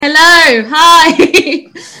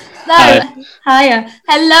Hi. Hi. Hiya.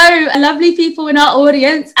 Hello, lovely people in our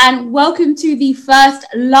audience, and welcome to the first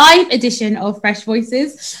live edition of Fresh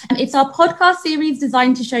Voices. It's our podcast series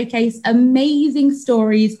designed to showcase amazing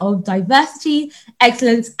stories of diversity,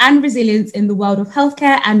 excellence, and resilience in the world of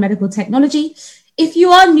healthcare and medical technology. If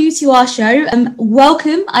you are new to our show,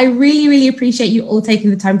 welcome. I really appreciate you all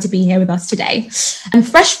taking the time to be here with us today.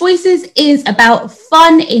 Fresh Voices is about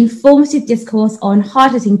fun, informative discourse on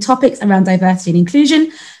hard-hitting topics around diversity and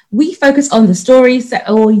inclusion. We focus on the stories, so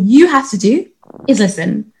all you have to do is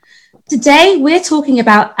listen. Today, we're talking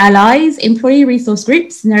about allies, employee resource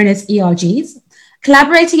groups, known as ERGs,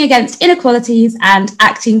 collaborating against inequalities and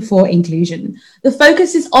acting for inclusion. The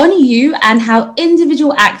focus is on you and how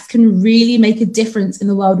individual acts can really make a difference in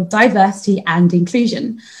the world of diversity and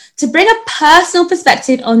inclusion. To bring a personal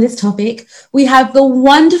perspective on this topic, we have the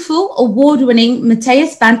wonderful award-winning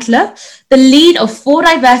Matthias Bantler, the lead of For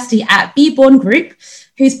Diversity at Be Born Group,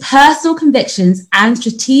 whose personal convictions and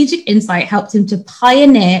strategic insight helped him to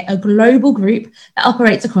pioneer a global group that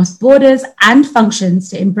operates across borders and functions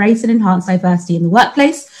to embrace and enhance diversity in the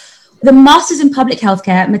workplace. With a master's in public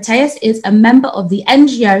healthcare, Matthias is a member of the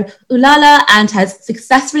NGO Ulala and has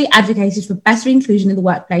successfully advocated for better inclusion in the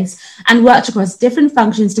workplace and worked across different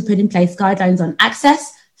functions to put in place guidelines on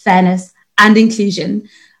access, fairness, and inclusion.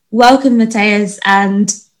 Welcome, Matthias,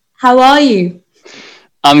 and how are you?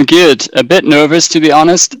 I'm good. A bit nervous, to be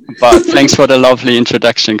honest, but thanks for the lovely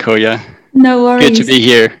introduction, Koya. No worries. Good to be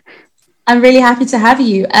here. I'm really happy to have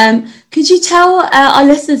you. Could you tell our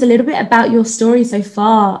listeners a little bit about your story so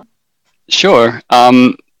far? Sure.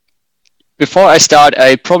 Before I start,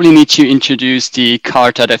 I probably need to introduce the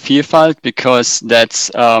Carta der Vielfalt because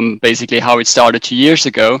that's basically how it started 2 years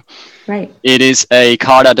ago. Right. It is a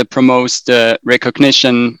Carta that promotes the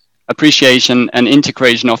recognition, appreciation and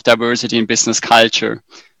integration of diversity in business culture.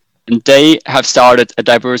 And they have started a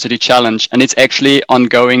diversity challenge and it's actually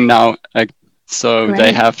ongoing now. So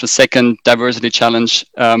They have the second diversity challenge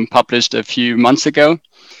published a few months ago.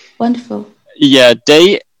 Wonderful. Yeah,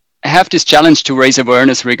 they have this challenge to raise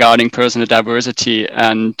awareness regarding personal diversity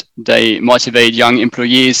and they motivate young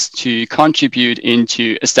employees to contribute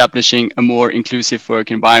into establishing a more inclusive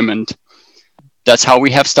work environment. That's how we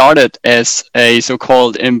have started as a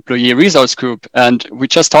so-called employee resource group. And we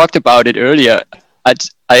just talked about it earlier. I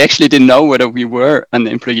actually didn't know whether we were an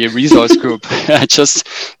employee resource group. I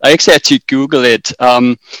actually had to Google it.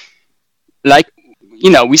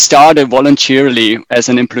 We started voluntarily as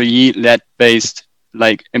an employee-led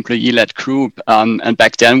group. And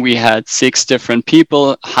back then we had 6 different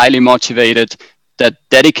people, highly motivated, that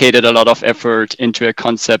dedicated a lot of effort into a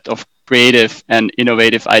concept of creative and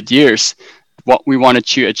innovative ideas. What we wanted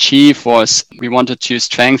to achieve was we wanted to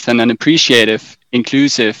strengthen an appreciative,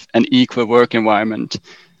 inclusive, and equal work environment.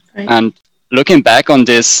 Right. And looking back on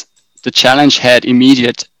this, the challenge had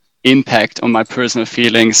immediate impact on my personal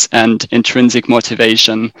feelings and intrinsic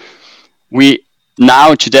motivation. We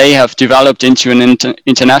now today have developed into an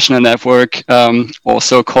international network,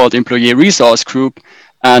 also called Employee Resource Group.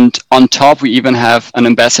 And on top, we even have an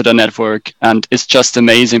ambassador network. And it's just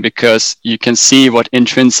amazing because you can see what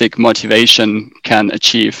intrinsic motivation can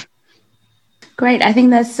achieve. Great. I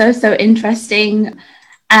think that's so interesting.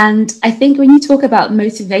 And I think when you talk about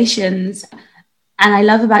motivations, and I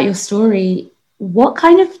love about your story, what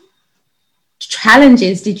kind of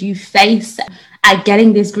challenges did you face at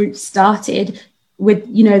getting this group started?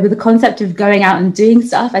 With the concept of going out and doing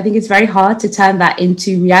stuff, I think it's very hard to turn that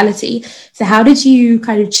into reality. So how did you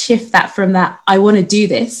kind of shift that from that, I want to do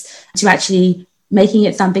this, to actually making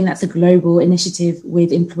it something that's a global initiative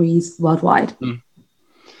with employees worldwide?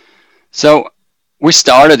 So we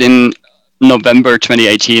started in November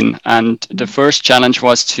 2018, and the first challenge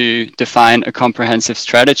was to define a comprehensive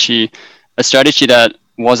strategy, a strategy that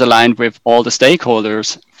was aligned with all the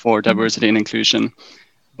stakeholders for diversity and inclusion,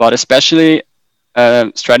 but especially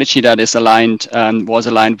a strategy that is aligned and was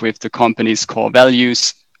aligned with the company's core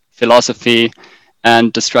values, philosophy,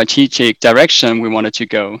 and the strategic direction we wanted to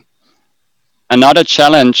go. Another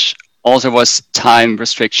challenge also was time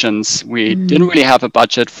restrictions. We didn't really have a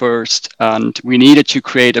budget first, and we needed to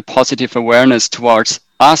create a positive awareness towards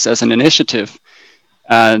us as an initiative.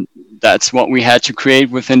 And that's what we had to create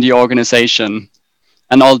within the organization.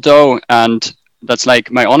 And and that's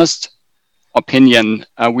like my honest opinion,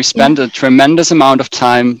 we spent a tremendous amount of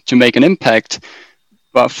time to make an impact,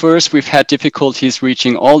 but first we've had difficulties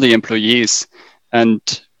reaching all the employees. And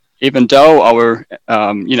even though our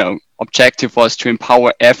objective was to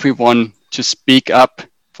empower everyone to speak up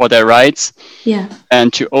for their rights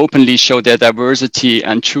and to openly show their diversity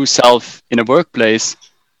and true self in a workplace,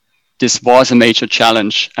 this was a major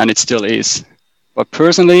challenge, and it still is. But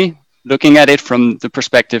personally, looking at it from the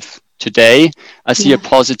perspective today, I see a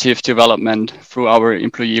positive development through our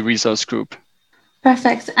employee resource group.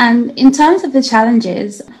 Perfect. And in terms of the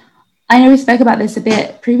challenges, I know we spoke about this a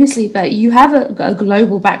bit previously, but you have a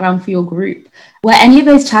global background for your group. Were any of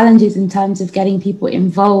those challenges in terms of getting people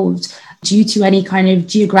involved due to any kind of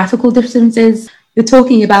geographical differences? You're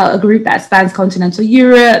talking about a group that spans continental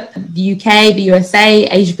Europe, the UK, the USA,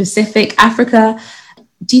 Asia Pacific, Africa.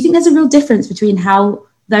 Do you think there's a real difference between how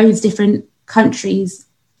those different countries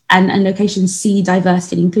and locations see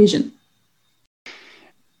diversity and inclusion?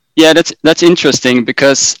 Yeah, that's interesting,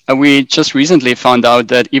 because we just recently found out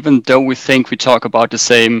that even though we think we talk about the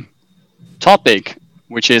same topic,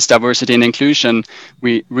 which is diversity and inclusion,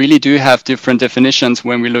 we really do have different definitions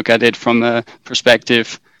when we look at it from a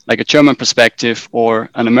perspective like a German perspective or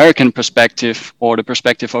an American perspective or the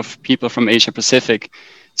perspective of people from Asia Pacific.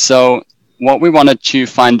 So what we wanted to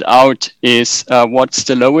find out is what's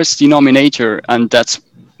the lowest denominator, and that's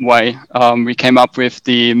why we came up with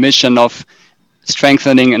the mission of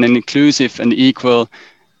strengthening an inclusive and equal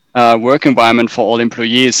work environment for all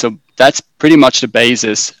employees. So that's pretty much the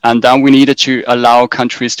basis. And then we needed to allow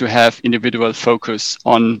countries to have individual focus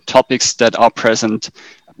on topics that are present.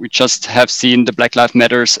 We just have seen the Black Lives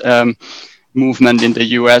Matters movement in the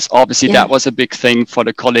US. Obviously, that was a big thing for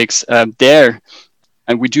the colleagues there.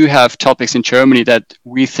 And we do have topics in Germany that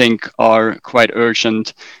we think are quite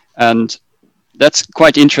urgent. And that's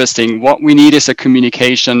quite interesting. What we need is a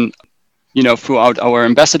communication, throughout our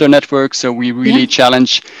ambassador network. So we really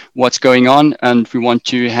challenge what's going on, and we want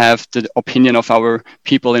to have the opinion of our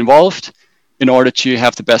people involved in order to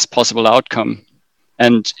have the best possible outcome.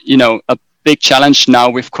 And, a big challenge now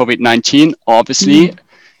with COVID-19, obviously,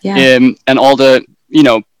 and all the,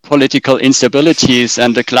 political instabilities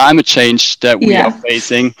and the climate change that we are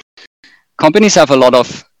facing. Companies have a lot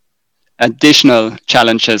of additional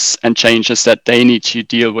challenges and changes that they need to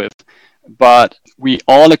deal with. But we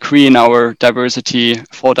all agree in our Diversity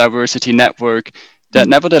for Diversity network that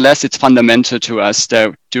nevertheless it's fundamental to us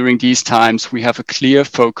that during these times we have a clear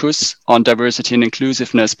focus on diversity and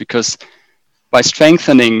inclusiveness, because by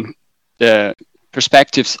strengthening the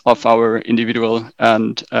perspectives of our individuals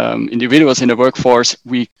in the workforce,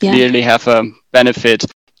 we clearly have a benefit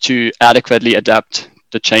to adequately adapt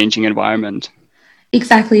the changing environment.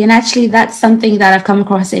 Exactly. And actually, that's something that I've come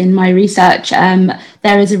across in my research.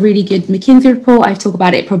 There is a really good McKinsey report. I talk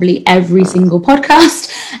about it probably every single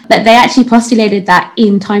podcast, but they actually postulated that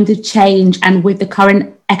in times of change and with the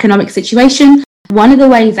current economic situation, one of the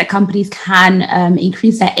ways that companies can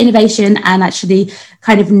increase their innovation and actually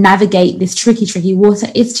kind of navigate this tricky water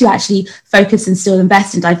is to actually focus and still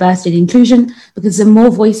invest in diversity and inclusion, because the more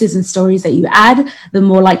voices and stories that you add, the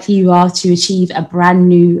more likely you are to achieve a brand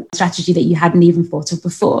new strategy that you hadn't even thought of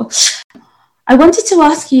before. I wanted to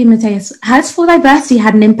ask you, Matthias, has For Diversity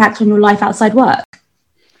had an impact on your life outside work?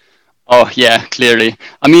 Oh, yeah, clearly.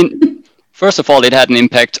 I mean, first of all, it had an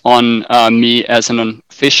impact on me as an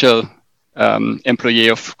official employee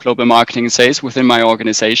of global marketing and sales within my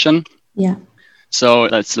organization. Yeah. So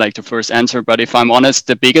that's like the first answer. But if I'm honest,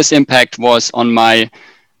 the biggest impact was on my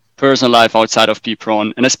personal life outside of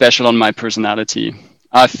BPRON, and especially on my personality.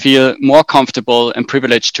 I feel more comfortable and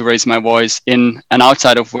privileged to raise my voice in and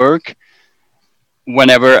outside of work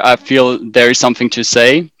whenever I feel there is something to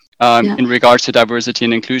say in regards to diversity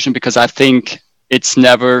and inclusion, because I think it's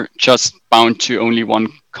never just bound to only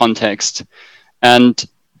one context. And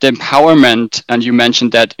the empowerment, and you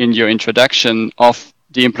mentioned that in your introduction, of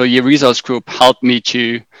the employee resource group helped me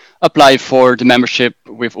to apply for the membership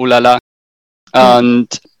with Ulala.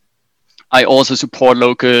 And I also support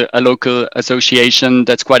a local association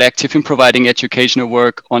that's quite active in providing educational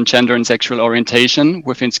work on gender and sexual orientation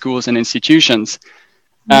within schools and institutions.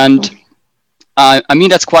 And I mean,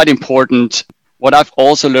 that's quite important. What I've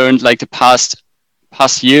also learned, like the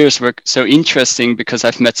past years were so interesting because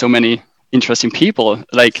I've met so many interesting people.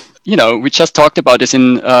 Like, we just talked about this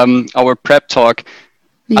in our prep talk.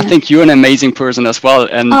 I think you're an amazing person as well.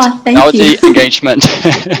 And without the engagement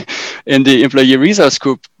in the employee resource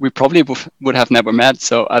group, we probably would have never met.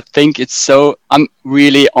 So I think I'm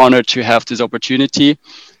really honored to have this opportunity.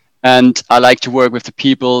 And I like to work with the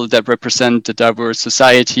people that represent the diverse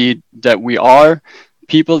society that we are,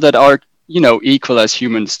 people that are, equal as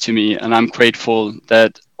humans to me. And I'm grateful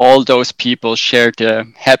that all those people share their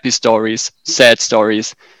happy stories, sad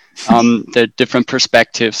stories, their different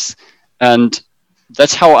perspectives. And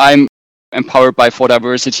that's how I'm empowered by For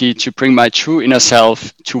Diversity to bring my true inner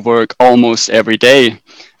self to work almost every day.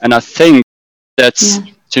 And I think that's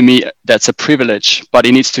to me, that's a privilege, but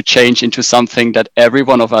it needs to change into something that every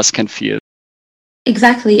one of us can feel.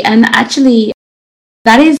 Exactly. And actually,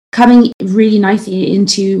 that is coming really nicely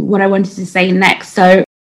into what I wanted to say next. So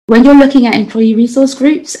when you're looking at employee resource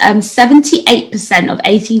groups, 78% of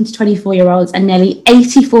 18 to 24-year-olds and nearly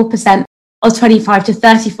 84% of 25 to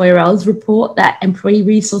 34-year-olds report that employee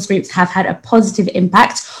resource groups have had a positive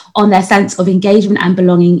impact on their sense of engagement and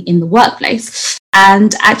belonging in the workplace.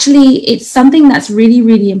 And actually, it's something that's really,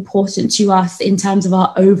 really important to us in terms of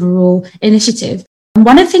our overall initiative. And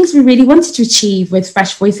one of the things we really wanted to achieve with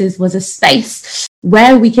Fresh Voices was a space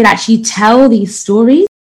where we could actually tell these stories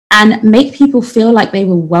and make people feel like they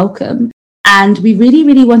were welcome. And we really,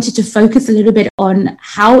 really wanted to focus a little bit on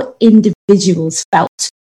how individuals felt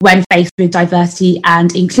when faced with diversity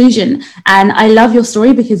and inclusion. And I love your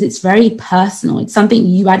story because it's very personal. It's something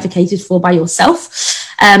you advocated for by yourself.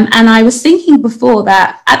 And I was thinking before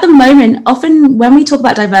that at the moment, often when we talk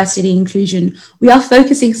about diversity and inclusion, we are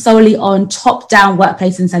focusing solely on top-down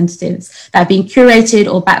workplace incentives that are being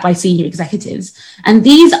curated or backed by senior executives. And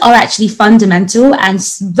these are actually fundamental and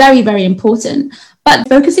very, very important. But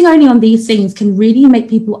focusing only on these things can really make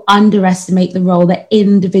people underestimate the role that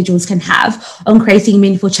individuals can have on creating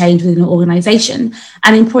meaningful change within an organization.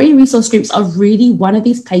 And employee resource groups are really one of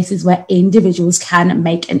these places where individuals can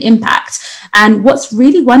make an impact. And what's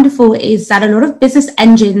really wonderful is that a lot of business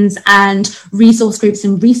engines and resource groups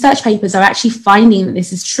and research papers are actually finding that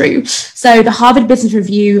this is true. So the Harvard Business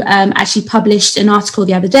Review actually published an article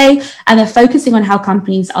the other day, and they're focusing on how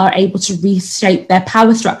companies are able to reshape their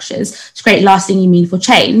power structures to create lasting meaningful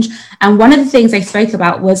change. And one of the things they spoke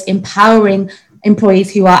about was empowering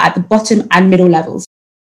employees who are at the bottom and middle levels.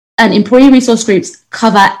 And employee resource groups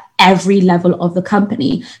cover every level of the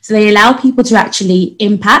company. So they allow people to actually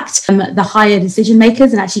impact the higher decision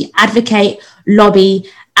makers and actually advocate, lobby,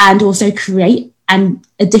 and also create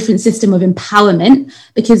a different system of empowerment,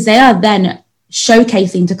 because they are then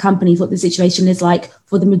showcasing to companies what the situation is like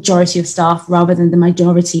for the majority of staff rather than the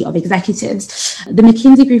majority of executives. The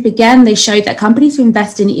McKinsey Group, again, they showed that companies who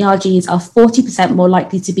invest in ERGs are 40% more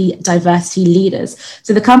likely to be diversity leaders.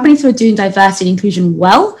 So the companies who are doing diversity and inclusion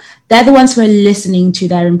well, they're the ones who are listening to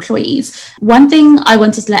their employees. One thing I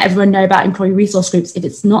wanted to let everyone know about employee resource groups, if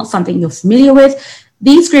it's not something you're familiar with,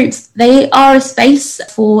 these groups, they are a space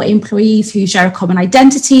for employees who share a common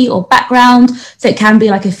identity or background. So it can be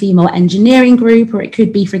like a female engineering group, or it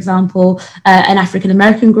could be, for example, an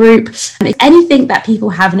African-American group. And it's anything that people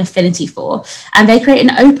have an affinity for. And they create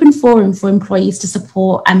an open forum for employees to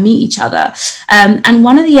support and meet each other. And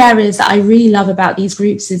one of the areas that I really love about these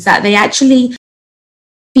groups is that they actually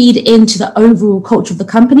feed into the overall culture of the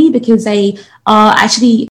company, because they are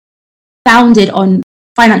actually founded on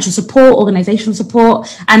financial support, organizational support,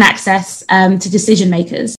 and access to decision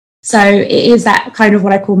makers. So it is that kind of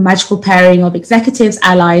what I call magical pairing of executives,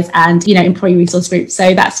 allies, and employee resource groups.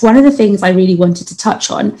 So that's one of the things I really wanted to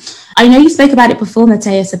touch on. I know you spoke about it before,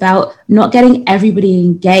 Matthias, about not getting everybody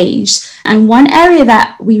engaged. And one area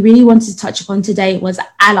that we really wanted to touch upon today was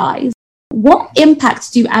allies. What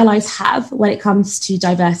impact do allies have when it comes to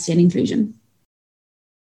diversity and inclusion?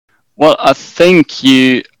 Well, I think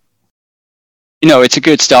it's a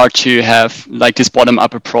good start to have like this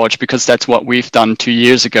bottom-up approach, because that's what we've done 2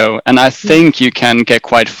 years ago. And I think you can get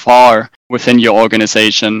quite far within your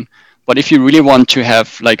organization. But if you really want to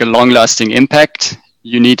have like a long-lasting impact,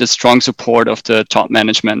 you need a strong support of the top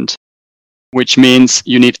management, which means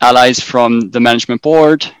you need allies from the management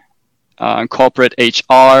board, corporate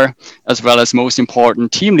HR, as well as, most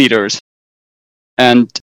important, team leaders. And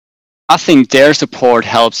I think their support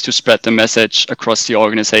helps to spread the message across the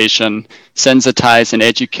organization, sensitize and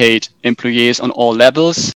educate employees on all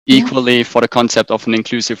levels equally for the concept of an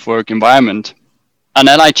inclusive work environment. An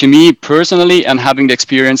ally to me personally, and having the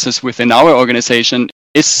experiences within our organization,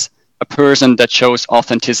 is a person that shows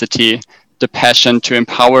authenticity, the passion to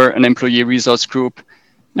empower an employee resource group,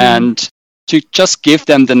 and to just give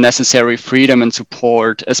them the necessary freedom and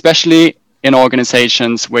support, especially in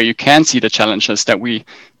organizations where you can see the challenges that we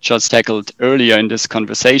just tackled earlier in this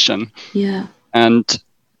conversation. Yeah. And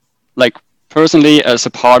like personally, as a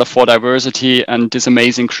part of For Diversity and this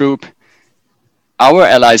amazing group, our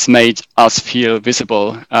allies made us feel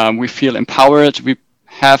visible. We feel empowered. We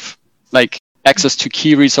have like access to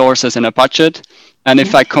key resources and a budget. And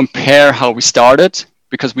if I compare how we started,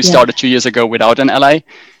 because we started 2 years ago without an ally,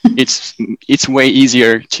 it's way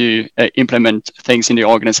easier to implement things in the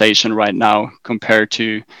organization right now compared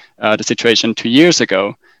to the situation 2 years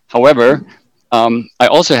ago. However, I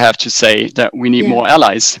also have to say that we need more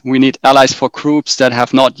allies. We need allies for groups that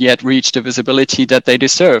have not yet reached the visibility that they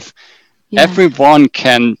deserve. Everyone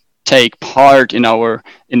can take part in our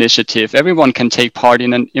initiative. Everyone can take part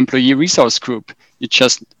in an employee resource group. You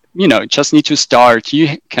just need to start.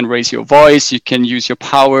 You can raise your voice, you can use your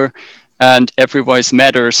power, and every voice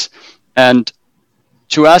matters. And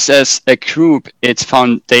to us as a group, it's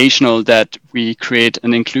foundational that we create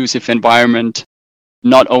an inclusive environment,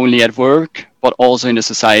 not only at work, but also in the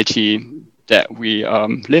society that we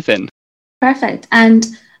live in. Perfect. And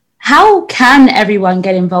how can everyone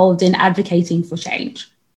get involved in advocating for change?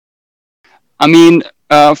 I mean,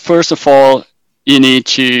 first of all, you need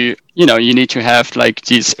to have like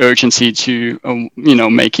this urgency to,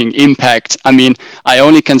 making impact. I mean, I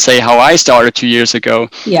only can say how I started 2 years ago.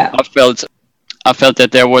 Yeah. I felt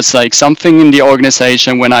that there was like something in the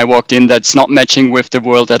organization when I walked in that's not matching with the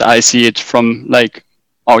world that I see it from like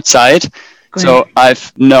outside. Great. So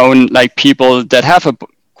I've known like people that have a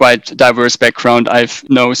quite diverse background. I've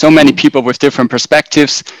known so many people with different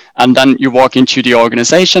perspectives, and then you walk into the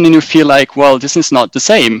organization and you feel like, well, this is not the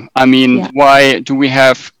same. I mean, why do we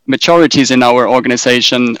have majorities in our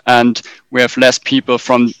organization and we have less people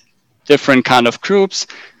from different kind of groups?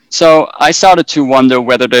 So I started to wonder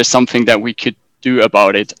whether there's something that we could do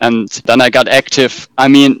about it. And then I got active. I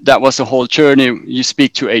mean, that was a whole journey. You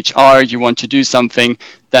speak to HR, you want to do something,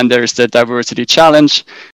 then there's the diversity challenge.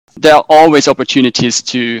 There are always opportunities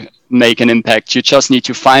to make an impact. You just need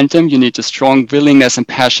to find them. You need a strong willingness and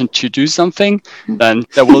passion to do something. Then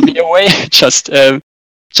there will be a way.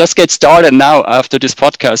 Just get started now after this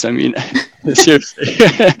podcast. I mean, seriously.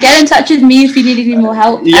 Get in touch with me if you need any more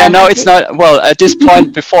help. Yeah, no, it's not. Well, at this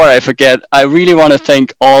point, before I forget, I really want to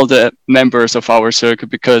thank all the members of our circle,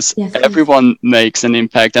 because everyone makes an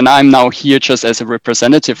impact. And I'm now here just as a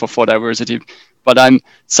representative of For Diversity, but I'm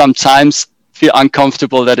sometimes feel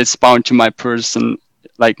uncomfortable that it's bound to my person,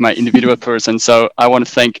 like my individual person. So I want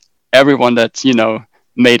to thank everyone that,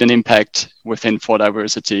 made an impact within For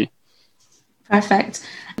Diversity. Perfect.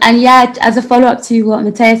 And as a follow-up to what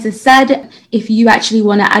Matthias has said, if you actually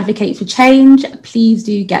want to advocate for change, please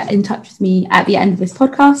do get in touch with me at the end of this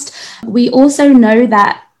podcast. We also know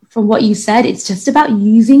that from what you said, it's just about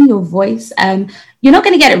using your voice. You're not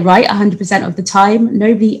going to get it right 100% of the time.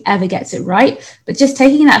 Nobody ever gets it right. But just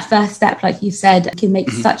taking that first step, like you said, can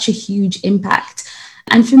make such a huge impact.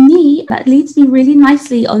 And for me, that leads me really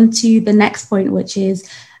nicely onto the next point, which is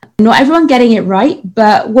not everyone getting it right.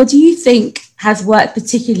 But what do you think has worked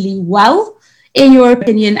particularly well, in your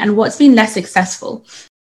opinion, and what's been less successful?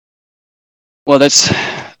 Well, that's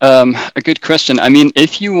a good question. I mean,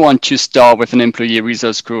 if you want to start with an employee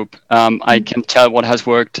resource group, I can tell what has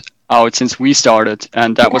worked out since we started,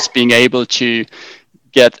 and that was being able to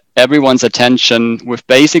get everyone's attention with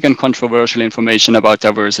basic and controversial information about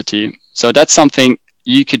diversity. So that's something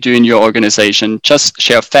you could do in your organization. Just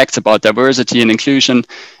share facts about diversity and inclusion,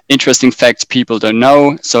 interesting facts people don't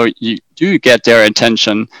know, so you do get their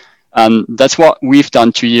attention. And that's what we've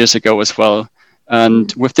done 2 years ago as well.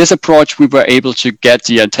 And with this approach, we were able to get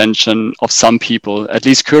the attention of some people, at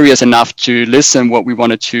least curious enough to listen what we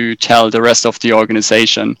wanted to tell the rest of the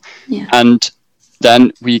organization. Yeah. And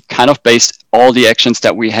then we kind of based all the actions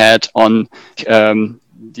that we had on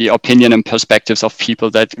the opinion and perspectives of people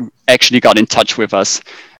that actually got in touch with us.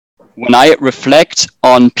 When I reflect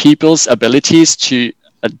on people's abilities to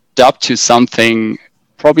adapt to something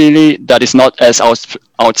probably that is not as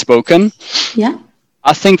outspoken,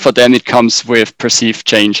 I think for them it comes with perceived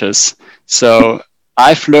changes. So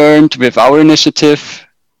I've learned with our initiative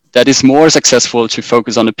that it's more successful to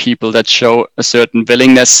focus on the people that show a certain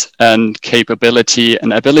willingness and capability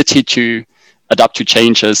and ability to adapt to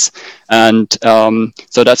changes. And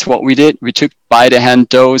so that's what we did. We took by the hand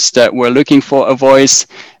those that were looking for a voice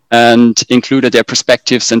and included their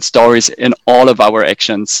perspectives and stories in all of our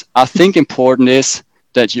actions. I think important is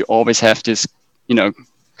that you always have this,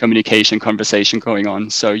 communication conversation going on.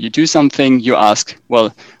 So you do something, you ask,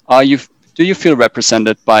 well, do you feel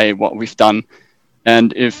represented by what we've done?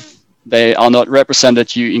 And if they are not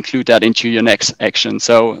represented, you include that into your next action.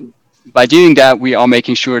 So by doing that, we are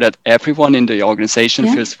making sure that everyone in the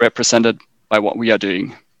organization feels represented by what we are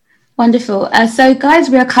doing. Wonderful. So guys,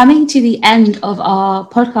 we are coming to the end of our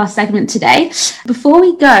podcast segment today. Before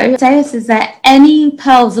we go, Matthias, is there any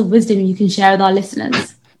pearls of wisdom you can share with our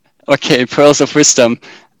listeners? Okay, pearls of wisdom.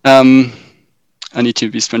 I need to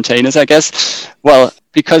be spontaneous, I guess. Well,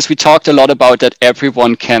 because we talked a lot about that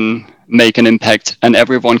everyone can make an impact and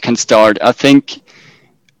everyone can start. I think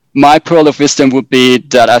my pearl of wisdom would be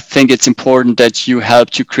that I think it's important that you help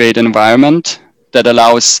to create an environment that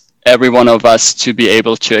allows every one of us to be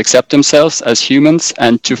able to accept themselves as humans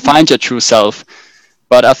and to find their true self.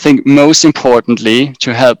 But I think most importantly,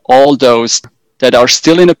 to help all those that are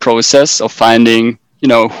still in the process of finding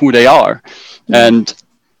who they are, and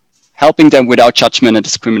helping them without judgment and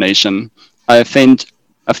discrimination. I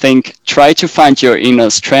think try to find your inner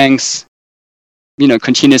strengths,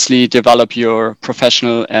 continuously develop your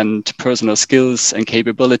professional and personal skills and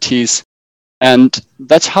capabilities. And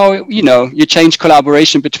that's how, you change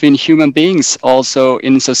collaboration between human beings also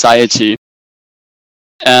in society.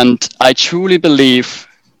 And I truly believe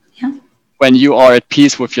when you are at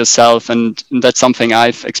peace with yourself, and that's something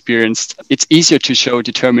I've experienced, it's easier to show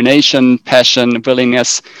determination, passion,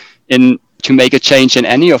 willingness to make a change in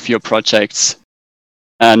any of your projects.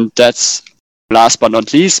 And that's, last but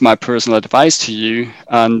not least, my personal advice to you.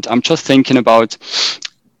 And I'm just thinking about,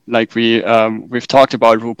 like we've talked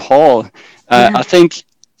about RuPaul. I think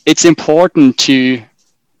it's important to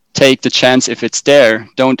take the chance if it's there.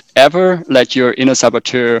 Don't ever let your inner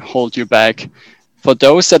saboteur hold you back. For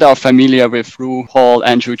those that are familiar with RuPaul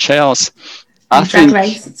Andrew Charles, I think Drag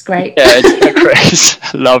Race, it's great. Yeah, it's Drag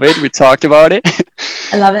Race. Love it. We talked about it.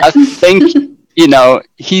 I love it. I think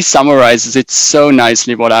he summarizes it so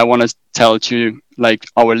nicely. What I want to tell to like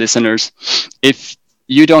our listeners: if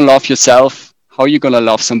you don't love yourself, how are you going to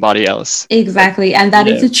love somebody else? Exactly. And that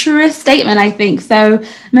is the truest statement, I think. So,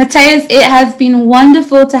 Matthias, it has been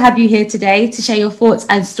wonderful to have you here today to share your thoughts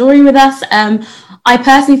and story with us. I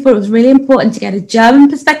personally thought it was really important to get a German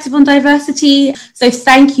perspective on diversity. So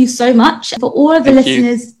thank you so much. For all of the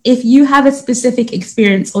listeners, if you have a specific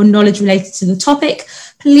experience or knowledge related to the topic,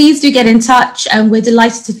 please do get in touch. And we're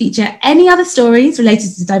delighted to feature any other stories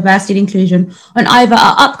related to diversity and inclusion on either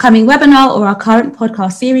our upcoming webinar or our current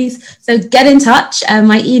podcast series. So get in touch.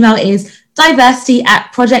 My email is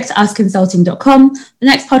diversity@projectusconsulting.com. The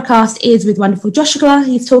next podcast is with wonderful Joshua.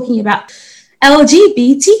 He's talking about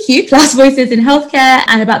LGBTQ plus voices in healthcare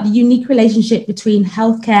and about the unique relationship between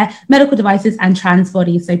healthcare, medical devices and trans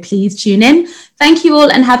bodies. So please tune in. Thank you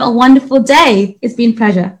all and have a wonderful day. It's been a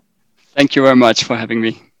pleasure. Thank you very much for having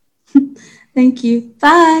me. Thank you.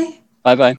 Bye. Bye-bye.